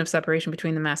illusion of separation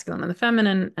between the masculine and the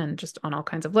feminine, and just on all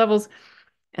kinds of levels.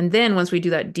 And then once we do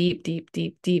that deep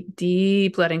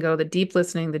letting go, the deep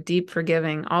listening, the deep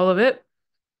forgiving, all of it,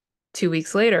 2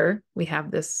 weeks later, we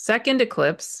have this second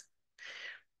eclipse,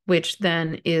 which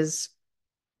then is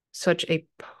such a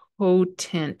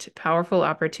potent, powerful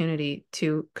opportunity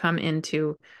to come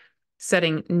into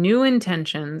setting new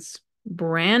intentions,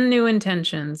 brand new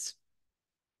intentions.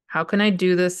 How can I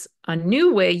do this a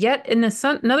new way, yet in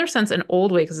another sense, an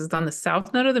old way, because it's on the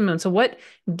south node of the moon. So what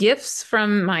gifts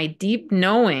from my deep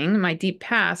knowing, my deep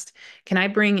past, can I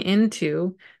bring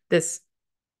into this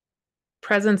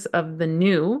presence of the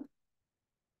new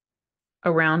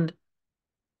around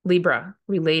Libra,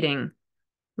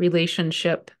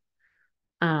 relationship,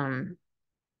 um,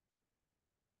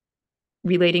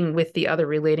 relating with the other,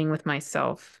 relating with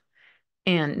myself,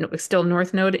 and still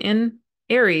North Node in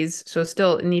Aries, so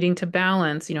still needing to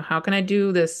balance, how can I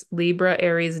do this Libra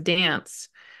Aries dance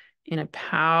in a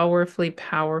powerfully,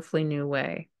 powerfully new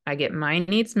way? I get my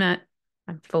needs met.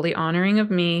 I'm fully honoring of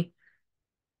me,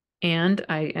 and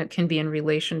I can be in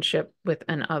relationship with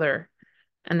an other.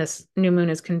 And this new moon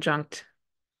is conjunct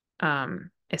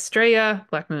Estrella,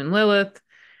 Black Moon Lilith,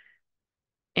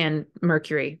 and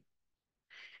Mercury.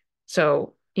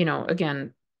 So,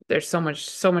 again, there's so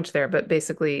much there, but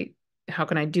basically, how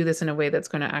can I do this in a way that's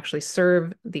going to actually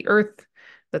serve the earth,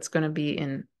 that's going to be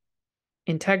in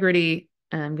integrity,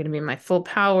 and I'm going to be in my full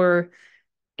power,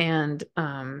 and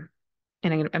I'm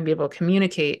going to be able to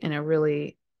communicate in a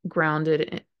really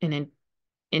grounded in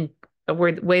a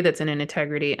way that's in an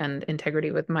integrity and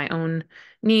integrity with my own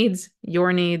needs,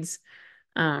 your needs,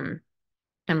 um,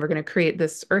 and we're going to create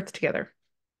this earth together.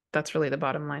 That's really the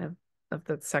bottom line of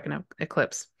the second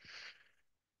eclipse.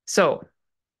 So,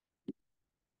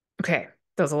 okay,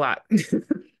 that was a lot.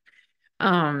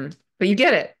 But you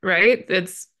get it, right?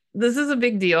 This is a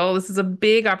big deal. This is a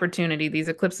big opportunity. These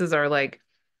eclipses are like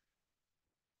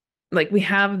we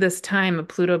have this time of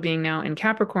Pluto being now in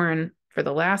Capricorn for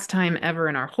the last time ever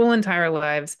in our whole entire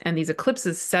lives, and these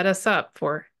eclipses set us up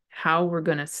for how we're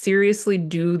going to seriously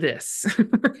do this.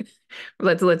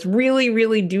 Let's really,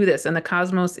 really do this, and the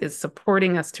cosmos is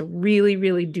supporting us to really,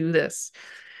 really do this.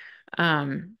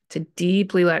 To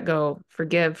deeply let go,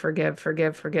 forgive, forgive,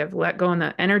 forgive, forgive, let go on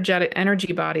the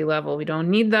energy body level. We don't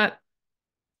need that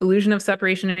illusion of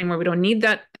separation anymore. We don't need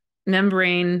that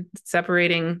membrane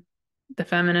separating the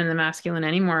feminine and the masculine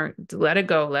anymore. Let it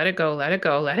go, let it go, let it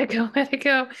go, let it go, let it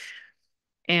go.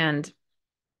 And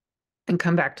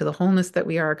come back to the wholeness that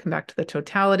we are, come back to the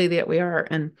totality that we are,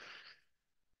 and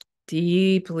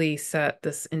deeply set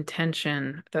this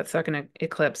intention, that second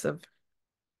eclipse, of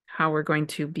how we're going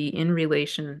to be in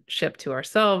relationship to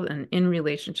ourselves and in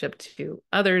relationship to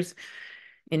others,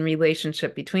 in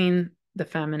relationship between the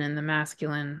feminine, the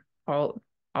masculine, all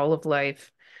of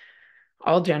life,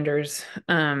 all genders,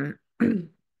 in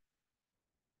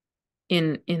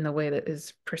the way that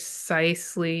is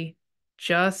precisely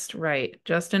just right,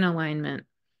 just in alignment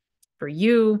for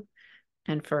you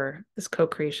and for this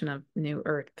co-creation of new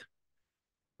earth,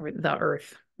 or the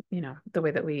earth, the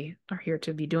way that we are here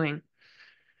to be doing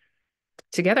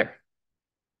together,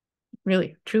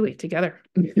 really, truly together.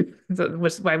 So,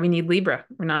 which is why we need Libra.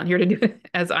 We're not here to do it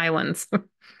as islands.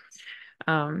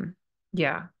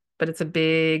 Yeah, but it's a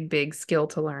big, big skill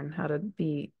to learn how to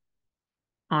be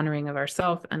honoring of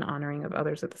ourselves and honoring of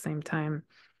others at the same time.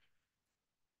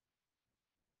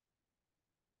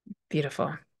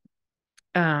 Beautiful.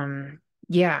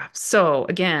 Yeah. So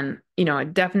again, I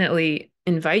definitely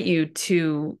invite you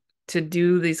to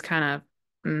do these kind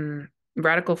of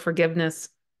radical forgiveness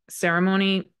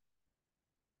ceremony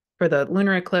for the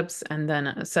lunar eclipse, and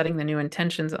then setting the new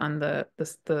intentions on the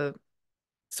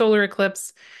solar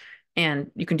eclipse. And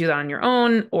you can do that on your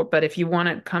own, but if you want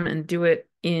to come and do it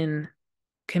in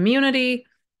community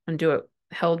and do it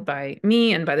held by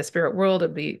me and by the spirit world,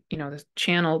 it'd be, the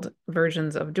channeled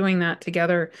versions of doing that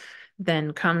together,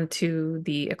 then come to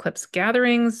the eclipse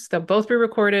gatherings. They'll both be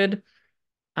recorded.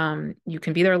 You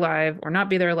can be there live or not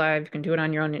be there live. You can do it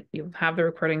on your own. You'll have the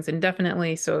recordings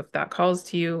indefinitely. So if that calls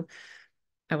to you,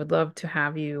 I would love to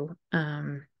have you.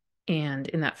 And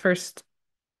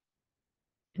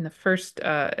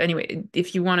anyway,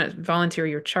 if you want to volunteer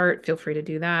your chart, feel free to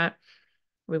do that.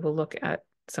 We will look at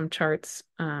some charts,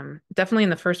 definitely in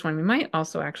the first one. We might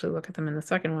also actually look at them in the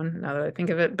second one, now that I think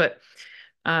of it. But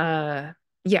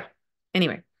yeah,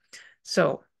 anyway,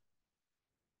 so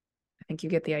I think you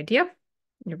get the idea.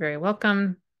 You're very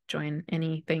welcome. Join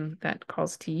anything that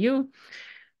calls to you.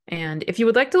 And if you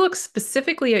would like to look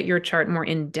specifically at your chart more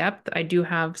in depth, I do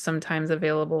have some times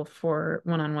available for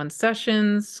one-on-one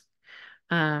sessions.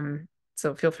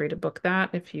 So feel free to book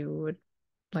that if you would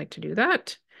like to do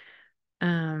that.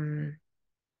 And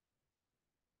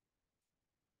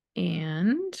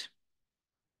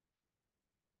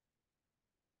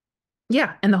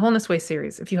yeah, and the Wholeness Way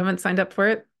series. If you haven't signed up for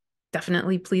it,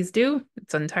 definitely please do.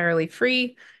 It's entirely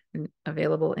free and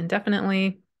available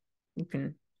indefinitely. You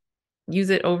can use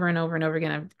it over and over and over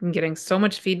again. I've been getting so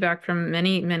much feedback from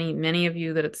many, many, many of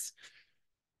you that it's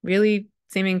really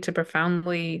seeming to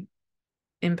profoundly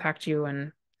impact you.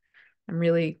 And I'm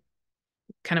really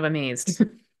kind of amazed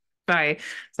by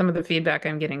some of the feedback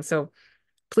I'm getting. So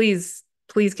please,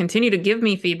 please continue to give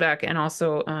me feedback, and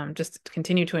also just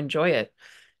continue to enjoy it.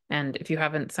 And if you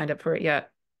haven't signed up for it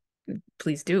yet,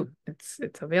 please do.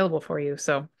 It's available for you.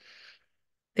 So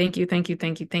thank you, thank you,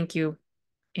 thank you, thank you.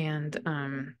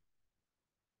 And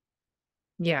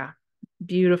yeah,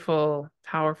 beautiful,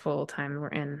 powerful time we're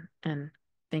in. And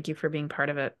Thank you for being part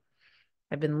of it.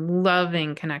 I've been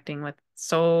loving connecting with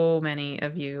so many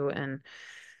of you, and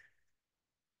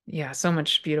yeah, so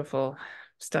much beautiful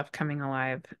stuff coming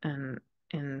alive, and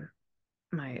in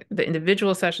the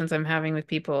individual sessions I'm having with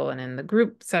people and in the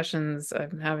group sessions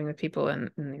I'm having with people and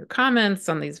in your comments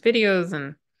on these videos,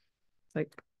 and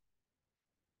like,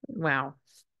 wow,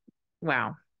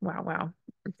 wow, wow, wow.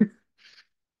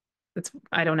 It's,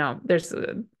 I don't know. There's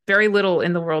very little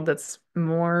in the world that's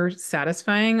more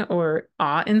satisfying or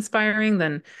awe-inspiring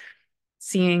than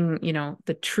seeing,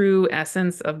 the true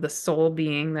essence of the soul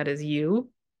being that is you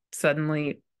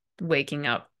suddenly waking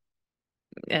up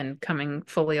and coming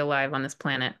fully alive on this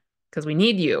planet. Because we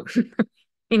need you.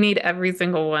 We need every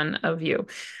single one of you.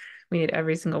 We need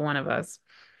every single one of us.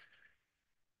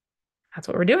 That's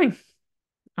what we're doing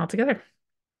all together.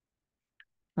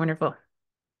 Wonderful.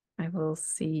 I will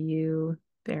see you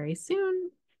very soon.